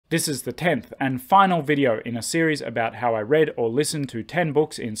This is the 10th and final video in a series about how I read or listened to 10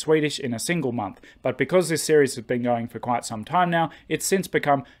 books in Swedish in a single month, but because this series has been going for quite some time now, it's since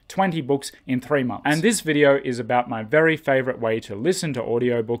become 20 books in 3 months. And this video is about my very favorite way to listen to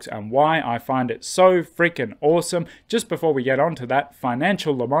audiobooks and why I find it so freaking awesome. Just before we get on to that,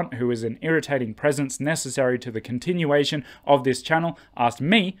 Financial Lamont, who is an irritating presence necessary to the continuation of this channel, asked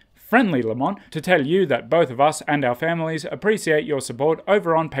me, Friendly Lamont, to tell you that both of us and our families appreciate your support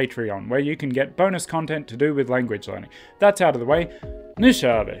over on Patreon, where you can get bonus content to do with language learning. That's out of the way. Nu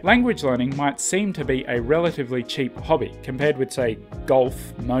kör vi! Language learning might seem to be a relatively cheap hobby compared with, say, golf,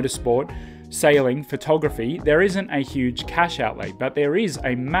 motorsport, sailing, photography. There isn't a huge cash outlay, but there is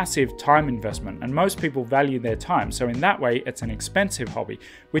a massive time investment, and most people value their time, so in that way it's an expensive hobby,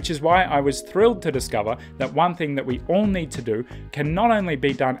 which is why I was thrilled to discover that one thing that we all need to do can not only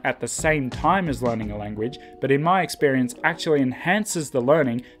be done at the same time as learning a language, but in my experience actually enhances the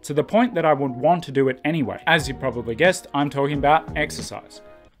learning to the point that I would want to do it anyway. As you probably guessed, I'm talking about exercise.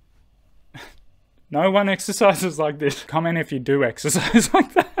 No one exercises like this. Comment if you do exercise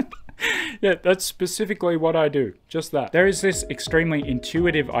like that. Yeah, that's specifically what I do, just that. There is this extremely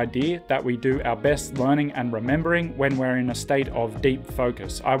intuitive idea that we do our best learning and remembering when we're in a state of deep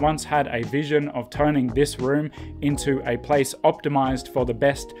focus. I once had a vision of turning this room into a place optimized for the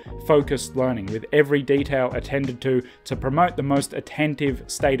best focused learning, with every detail attended to promote the most attentive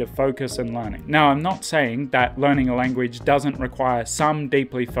state of focus and learning. Now, I'm not saying that learning a language doesn't require some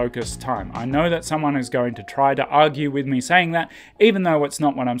deeply focused time. I know that someone is going to try to argue with me saying that, even though it's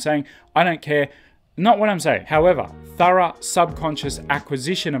not what I'm saying. I don't care, not what I'm saying. However, thorough subconscious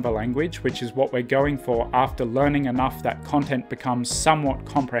acquisition of a language, which is what we're going for after learning enough that content becomes somewhat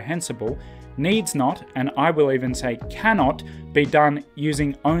comprehensible, needs not, and I will even say cannot, be done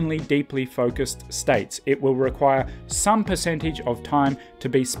using only deeply focused states. It will require some percentage of time to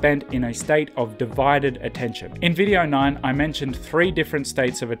be spent in a state of divided attention. In video 9, I mentioned 3 different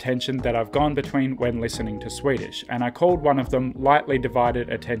states of attention that I've gone between when listening to Swedish, and I called one of them lightly divided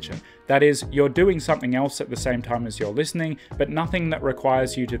attention. That is, you're doing something else at the same time as you're listening, but nothing that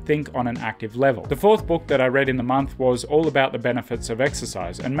requires you to think on an active level. The 4th book that I read in the month was all about the benefits of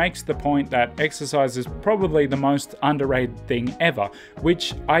exercise, and makes the point that exercise is probably the most underrated thing ever,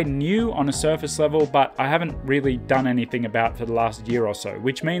 which I knew on a surface level, but I haven't really done anything about for the last year or so,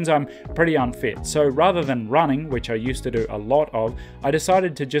 which means I'm pretty unfit. So rather than running, which I used to do a lot of, I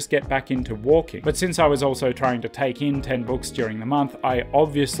decided to just get back into walking. But since I was also trying to take in 10 books during the month, I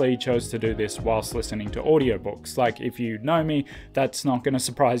obviously chose to do this whilst listening to audiobooks. Like, if you know me, that's not going to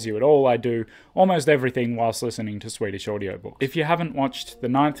surprise you at all. I do almost everything whilst listening to Swedish audiobooks. If you haven't watched the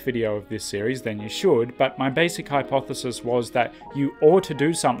 9th video of this series, then you should, but my basic hypothesis was that you ought to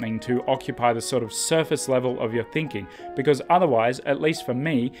do something to occupy the sort of surface level of your thinking, because otherwise, at least for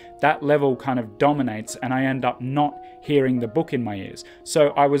me, that level kind of dominates and I end up not hearing the book in my ears. So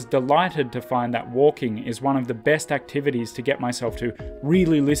I was delighted to find that walking is one of the best activities to get myself to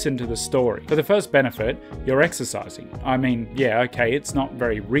really listen to the story. For the first benefit, you're exercising. I mean, yeah, okay, it's not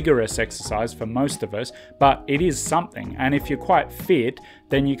very rigorous exercise for most of us, but it is something. And if you're quite fit,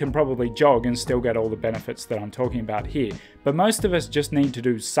 then you can probably jog and still get all the benefits that I'm talking about here. But most of us just need to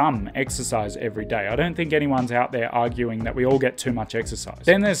do some exercise every day. I don't think anyone's out there arguing that we all get too much exercise.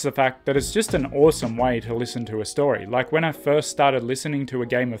 Then there's the fact that it's just an awesome way to listen to a story. Like when I first started listening to A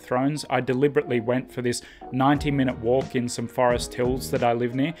Game of Thrones, I deliberately went for this 90-minute walk in some forest hills that I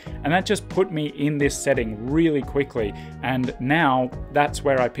live near, and that just put me in this setting really quickly, and now that's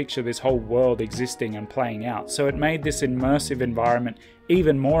where I picture this whole world existing and playing out. So it made this immersive environment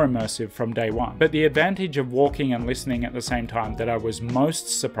even more immersive from day one. But the advantage of walking and listening at the same time that I was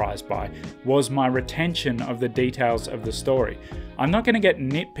most surprised by was my retention of the details of the story. I'm not going to get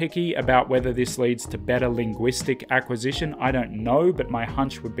nitpicky about whether this leads to better linguistic acquisition. I don't know, but my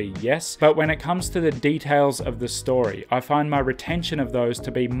hunch would be yes. But when it comes to the details of the story, I find my retention of those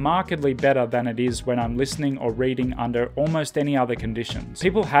to be markedly better than it is when I'm listening or reading under almost any other conditions.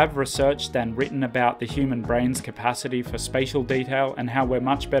 People have researched and written about the human brain's capacity for spatial detail and how we're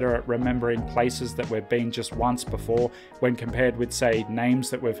much better at remembering places that we've been just once before when compared with, say, names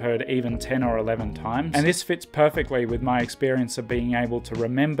that we've heard even 10 or 11 times. And this fits perfectly with my experience of being able to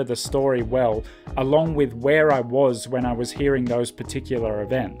remember the story well, along with where I was when I was hearing those particular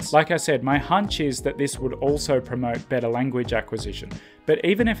events. Like I said, my hunch is that this would also promote better language acquisition. But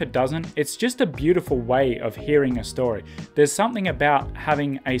even if it doesn't, it's just a beautiful way of hearing a story. There's something about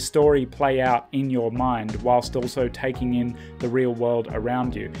having a story play out in your mind whilst also taking in the real world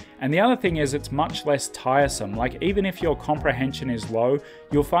around you. And the other thing is it's much less tiresome. Like even if your comprehension is low,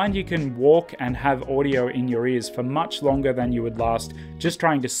 you'll find you can walk and have audio in your ears for much longer than you would last just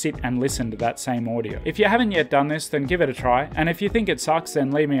trying to sit and listen to that same audio. If you haven't yet done this, then give it a try. And if you think it sucks,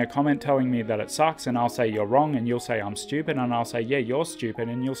 then leave me a comment telling me that it sucks, and I'll say you're wrong, and you'll say I'm stupid, and I'll say yeah, you're stupid,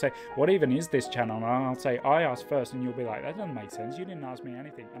 and you'll say what even is this channel, and I'll say I asked first, and you'll be like that doesn't make sense, you didn't ask me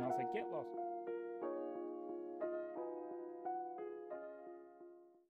anything, and I'll say get lost.